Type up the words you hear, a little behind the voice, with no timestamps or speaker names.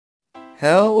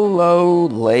Hello,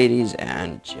 ladies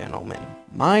and gentlemen.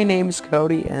 My name is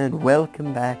Cody, and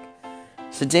welcome back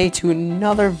today to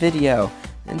another video.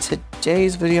 In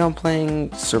today's video, I'm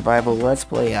playing Survival Let's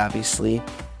Play, obviously.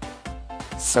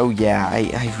 So yeah,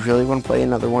 I really want to play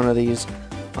another one of these.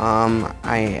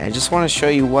 I just want to show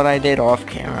you what I did off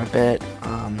camera a bit.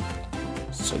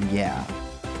 So yeah,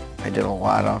 I did a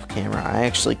lot off camera. I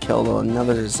actually killed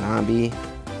another zombie.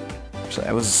 Actually,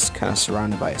 I was kind of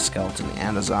surrounded by a skeleton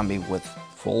and a zombie with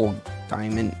full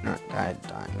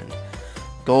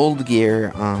gold gear.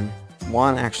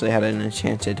 One actually had an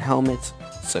enchanted helmet.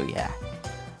 So yeah,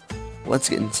 let's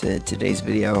get into today's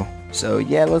video. So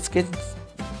yeah, let's get,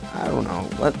 I don't know,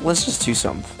 let's just do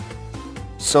something.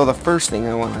 So the first thing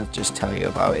I want to just tell you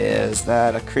about is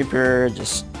that a creeper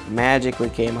just magically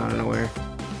came out of nowhere.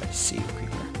 I see a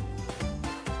creeper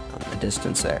on the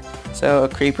distance there. So a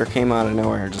creeper came out of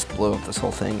nowhere and just blew up this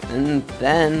whole thing. And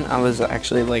then I was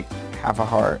actually like half a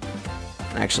heart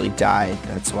and actually died.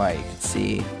 That's why you could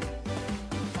see.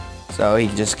 So he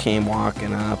just came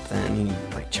walking up, then he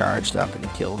like charged up and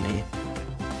killed me.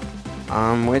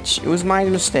 Which it was my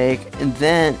mistake. And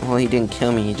then, well, he didn't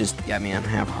kill me, he just got me on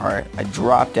half a heart. I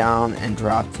dropped down and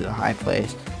dropped to the high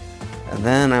place. And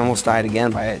then I almost died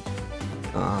again by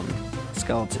a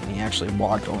skeleton. He actually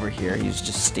walked over here. He was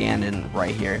just standing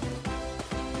right here.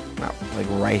 Like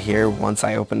right here. Once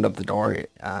I opened up the door,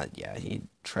 yeah, he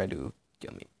tried to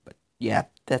kill me. But yeah,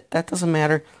 that doesn't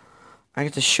matter. I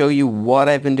get to show you what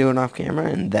I've been doing off camera,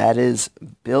 and that is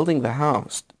building the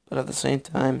house. But at the same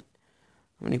time,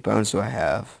 how many bones do I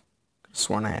have? I could have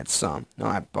sworn I had some. No,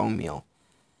 I have bone meal.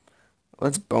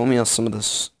 Let's bone meal some of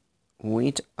this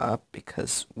wheat up,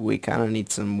 because we kind of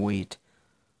need some wheat,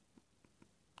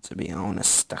 to be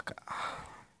honest.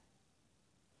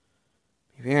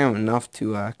 Maybe I have enough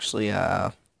to actually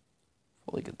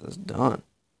fully get this done.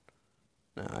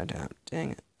 No, I don't.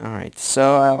 Dang it. Alright,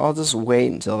 so I'll just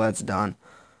wait until that's done.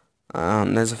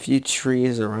 There's a few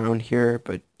trees around here,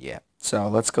 but yeah. So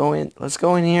let's go in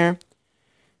here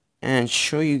and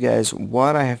show you guys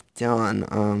what I have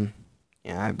done.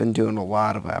 Yeah, I've been doing a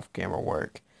lot of off-camera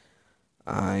work.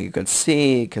 You could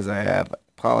see, because I have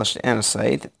polished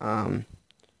andesite on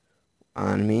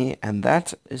me, and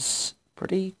that is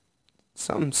pretty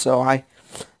something. So I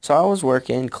was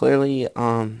working. Clearly,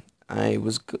 I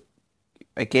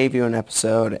gave you an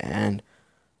episode, and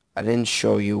I didn't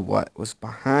show you what was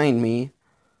behind me.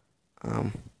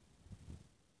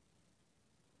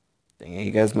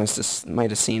 You guys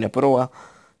might have seen it, but oh well.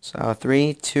 So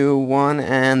 3, 2, 1,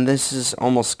 and this is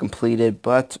almost completed.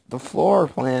 But the floor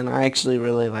plan, I actually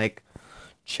really like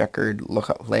checkered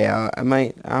layout.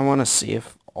 I want to see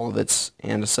if all of it's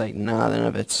andesite, none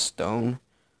of it's stone.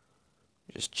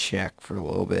 Just check for a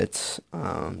little bit.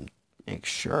 Make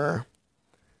sure.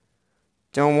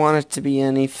 Don't want it to be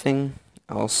anything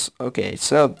else. Okay,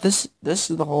 so this is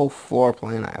the whole floor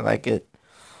plan. I like it.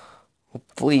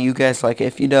 Hopefully you guys like it.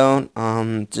 If you don't,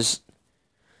 just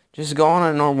go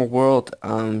on a normal world.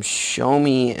 Show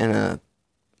me in a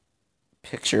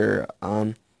picture.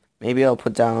 Maybe I'll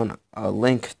put down a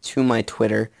link to my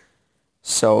Twitter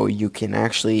so you can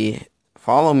actually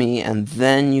follow me, and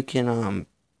then you can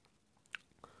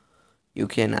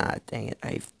dang it,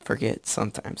 I forget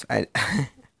sometimes.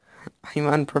 I'm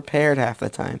unprepared half the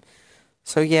time.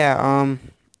 So yeah,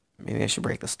 maybe I should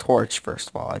break this torch first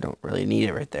of all. I don't really need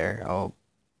it right there. Oh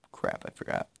crap, I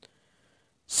forgot.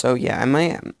 So yeah, I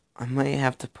might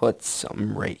have to put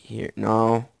some right here.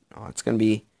 No, it's gonna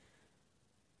be,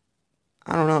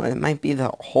 I don't know, it might be the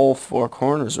whole 4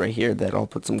 corners right here that I'll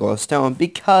put some glowstone,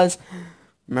 because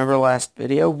remember last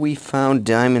video, we found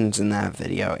diamonds in that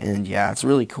video, and yeah, it's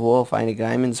really cool finding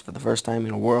diamonds for the first time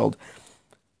in a world.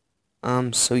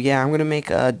 So yeah, I'm gonna make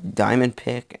a diamond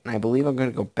pick, and I believe I'm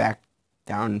gonna go back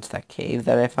down into that cave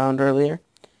that I found earlier.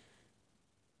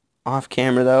 Off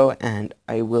camera though, and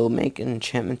I will make an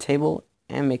enchantment table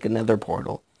and make another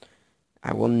portal.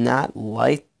 I will not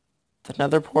light the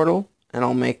nether portal, and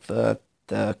I'll make the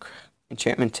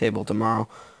enchantment table tomorrow.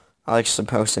 I'll actually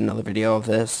post another video of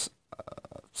this.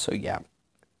 So yeah,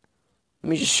 let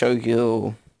me just show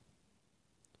you.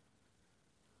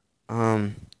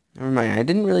 Never mind, I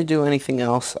didn't really do anything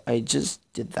else. I just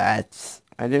did that.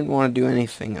 I didn't want to do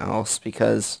anything else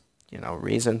because, you know,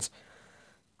 reasons.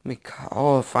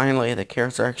 Oh, finally, the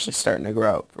carrots are actually starting to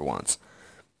grow for once.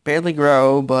 Barely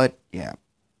grow, but yeah.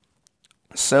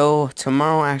 So,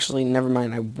 tomorrow, actually, never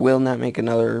mind, I will not make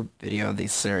another video of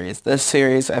this series. This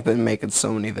series, I've been making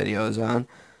so many videos on.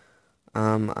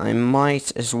 I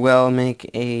might as well make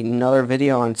another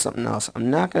video on something else. I'm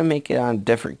not going to make it on a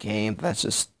different game. That's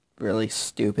just really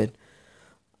stupid.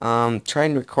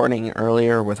 Tried recording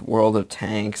earlier with World of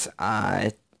Tanks.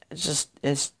 I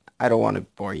don't want to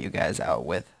bore you guys out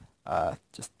with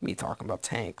just me talking about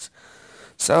tanks.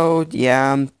 So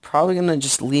yeah, I'm probably gonna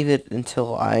just leave it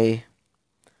until I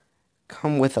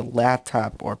come with a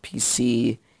laptop or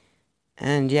PC,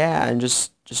 and yeah, and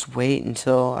just wait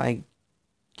until I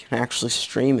can actually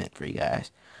stream it for you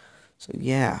guys. So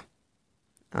yeah,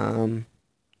 um,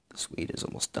 this wheat is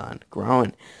almost done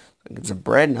growing. Get some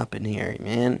bread up in here,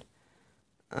 man.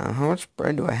 How much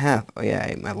bread do I have? Oh yeah,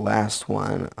 I ate my last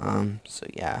one. So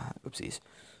yeah, oopsies.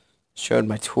 Showed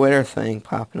my Twitter thing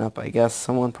popping up. I guess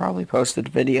someone probably posted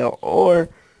a video or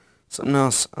something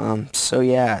else. So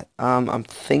yeah, I'm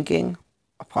thinking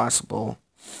a possible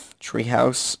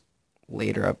treehouse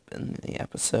later up in the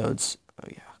episodes. Oh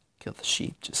yeah, kill the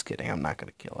sheep. Just kidding. I'm not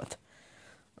gonna kill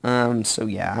it. So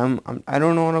yeah, I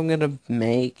don't know what I'm gonna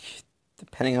make,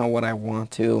 depending on what I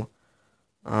want to.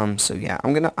 So yeah,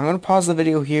 I'm gonna pause the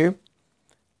video here,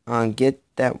 get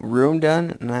that room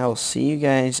done, and I will see you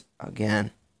guys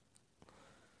again.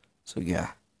 So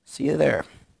yeah, see you there.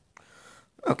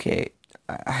 Okay,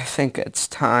 I think it's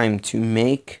time to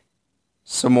make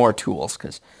some more tools,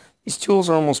 because these tools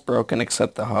are almost broken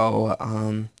except the hoe.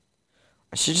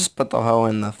 I should just put the hoe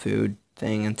in the food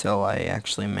thing until I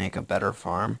actually make a better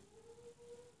farm.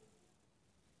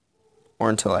 Or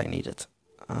until I need it.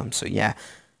 So yeah.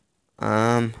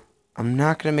 I'm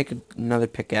not gonna make another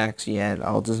pickaxe yet.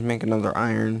 I'll just make another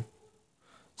iron.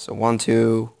 So 1,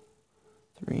 2,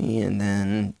 3, and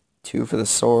then 2 for the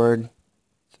sword,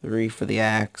 3 for the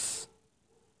axe.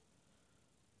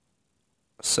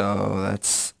 So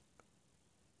that's...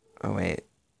 Oh wait.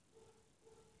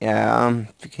 Yeah,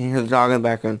 if you can hear the dog in the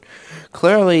background,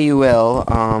 clearly you will.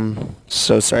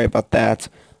 So sorry about that.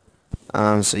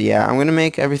 So yeah, I'm gonna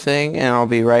make everything, and I'll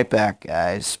be right back,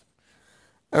 guys.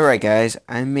 Alright guys,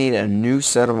 I made a new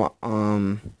set of,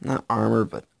 not armor,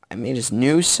 but I made this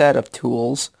new set of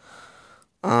tools.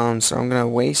 So I'm gonna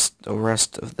waste the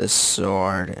rest of this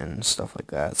sword and stuff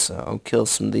like that. So I'll kill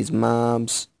some of these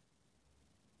mobs.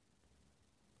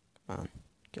 Come on,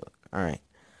 kill it. Alright.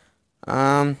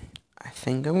 I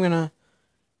think I'm gonna...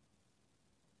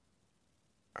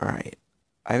 Alright.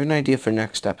 I have an idea for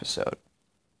next episode,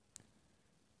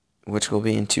 which will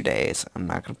be in 2 days. I'm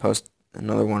not gonna post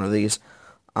another one of these.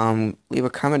 Leave a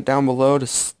comment down below to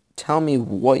tell me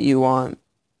what you want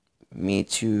me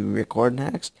to record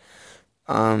next.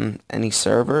 Any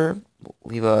server,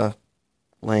 leave a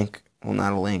link, well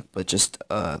not a link, but just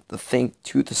the thing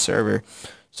to the server,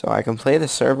 so I can play the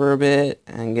server a bit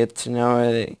and get to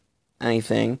know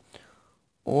anything.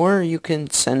 Or you can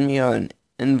send me an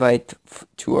invite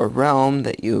to a realm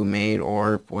that you made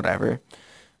or whatever,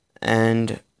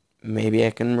 and maybe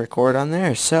I can record on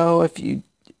there. So if you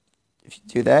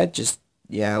do that, just,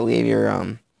 yeah, leave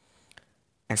your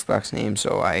Xbox name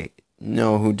so I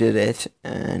know who did it,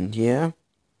 and yeah.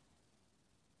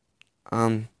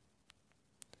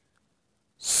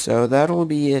 So that'll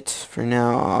be it for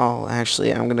now.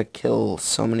 I'm gonna kill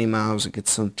so many mobs and get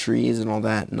some trees and all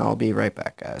that, and I'll be right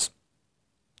back, guys.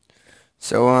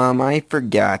 So, I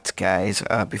forgot, guys,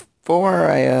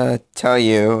 before I, tell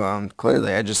you,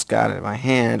 clearly I just got it in my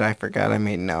hand, I forgot I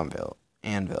made an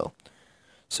anvil.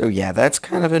 So yeah, that's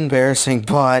kind of embarrassing,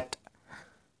 but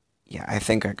yeah, I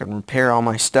think I can repair all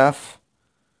my stuff.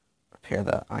 Repair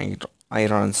the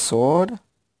iron sword.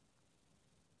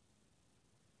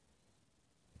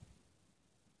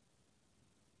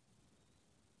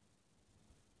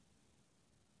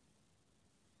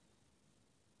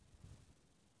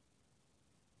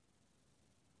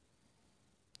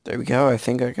 There we go, I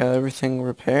think I got everything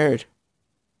repaired.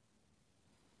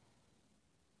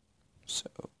 So,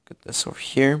 get this over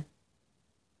here.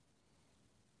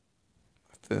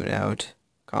 Food out.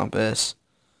 Compass.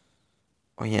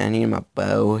 Oh yeah, I need my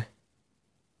bow.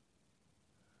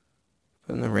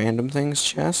 Put in the random things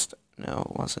chest? No,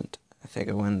 it wasn't. I think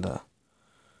I went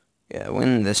I went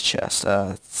in this chest.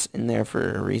 It's in there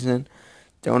for a reason.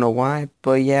 Don't know why,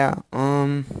 but yeah,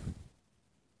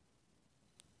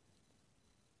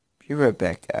 be right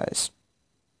back, guys.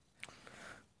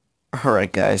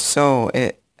 Alright, guys, so,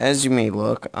 as you may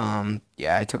look,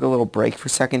 yeah, I took a little break for a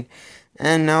second,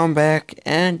 and now I'm back,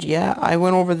 and yeah, I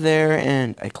went over there,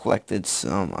 and I collected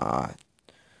some,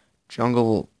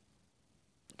 jungle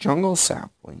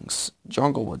saplings,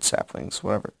 junglewood saplings,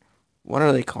 whatever. What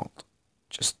are they called?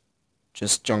 Just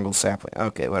jungle sapling.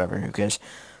 Okay, whatever, who cares?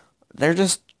 They're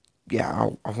just,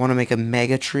 yeah, I want to make a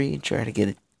mega tree, try to get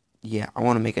it, yeah, I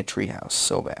want to make a tree house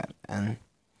so bad, and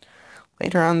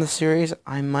later on in the series,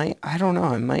 I don't know,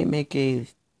 I might make a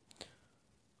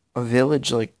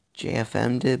village, like,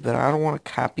 JFM did, but I don't want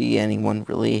to copy anyone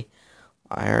really.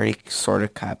 I already sort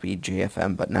of copied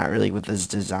JFM, but not really with his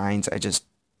designs. I just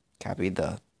copied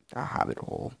the Hobbit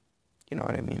hole. You know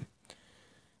what I mean?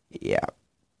 Yeah,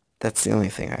 that's the only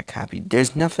thing I copied.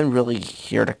 There's nothing really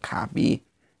here to copy.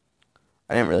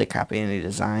 I didn't really copy any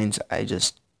designs. I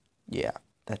just, yeah,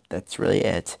 that's really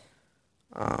it.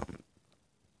 Um,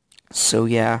 so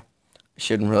yeah, I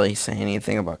shouldn't really say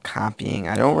anything about copying.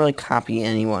 I don't really copy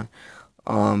anyone.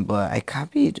 But I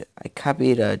copied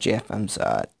JFM's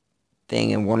thing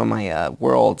in one of my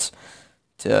worlds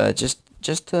to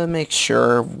just to make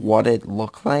sure what it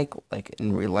looked like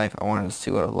in real life. I wanted to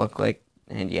see what it looked like,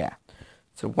 and yeah.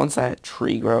 So once that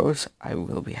tree grows, I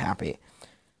will be happy.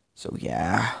 So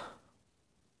yeah,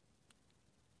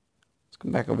 let's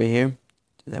come back over here.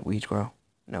 Did that weed grow?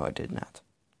 No, it did not.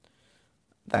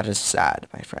 That is sad,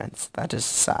 my friends. That is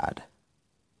sad.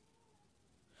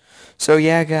 So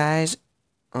yeah, guys.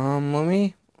 Let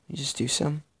me just do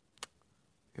some.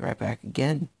 Be right back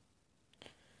again.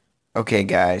 Okay,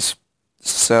 guys.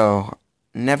 So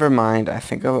never mind. I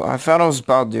thought I was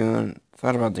thought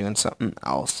about doing something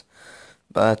else.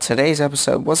 But today's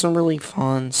episode wasn't really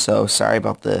fun, so sorry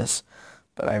about this.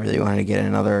 But I really wanted to get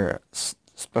another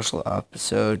special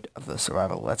episode of the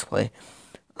Survival Let's Play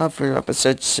up for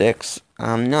episode 6.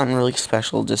 Nothing really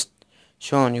special, just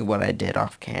showing you what I did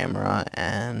off camera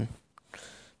and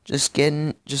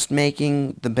just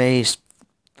making the base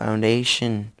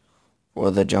foundation for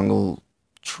the jungle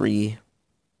tree,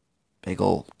 big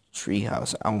old tree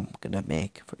house I'm gonna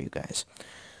make for you guys.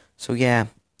 So yeah,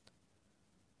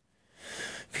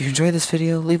 if you enjoyed this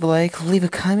video, leave a like, leave a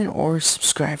comment, or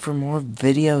subscribe for more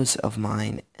videos of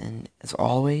mine. And as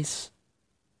always,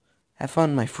 have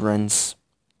fun, my friends.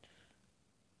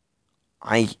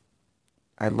 I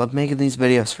love making these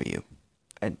videos for you.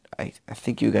 I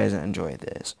think you guys enjoy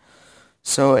this.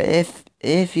 So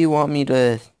if you want me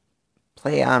to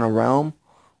play on a realm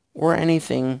or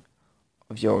anything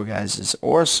of your guys's,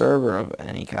 or a server of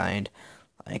any kind,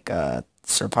 like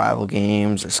survival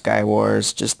games or Sky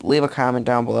Wars, just leave a comment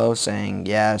down below saying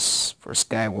yes for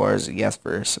Sky Wars, yes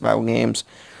for survival games,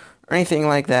 or anything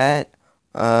like that.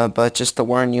 But just to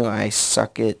warn you, I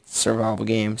suck at survival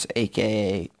games,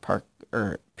 aka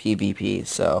PvP.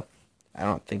 So I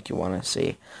don't think you want to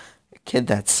see a kid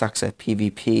that sucks at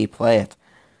PvP play it.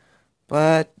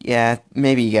 But yeah,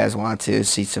 maybe you guys want to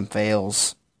see some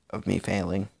fails of me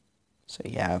failing. So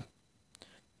yeah,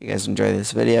 if you guys enjoy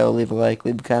this video, leave a like,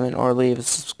 leave a comment, or leave a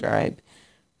subscribe.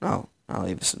 No, I'll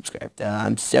leave a subscribe.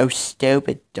 I'm so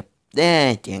stupid.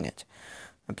 Dang it.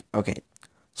 Okay,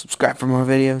 subscribe for more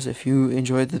videos if you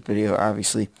enjoyed this video,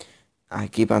 obviously. I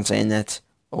keep on saying that.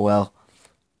 Oh well.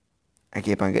 I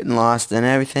keep on getting lost and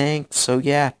everything. So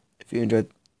yeah, if you enjoyed,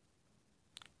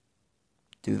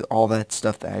 do all that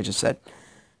stuff that I just said.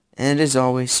 And as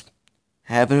always,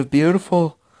 have a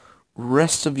beautiful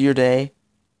rest of your day,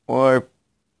 or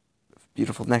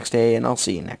beautiful next day, and I'll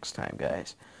see you next time,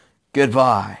 guys.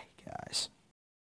 Goodbye.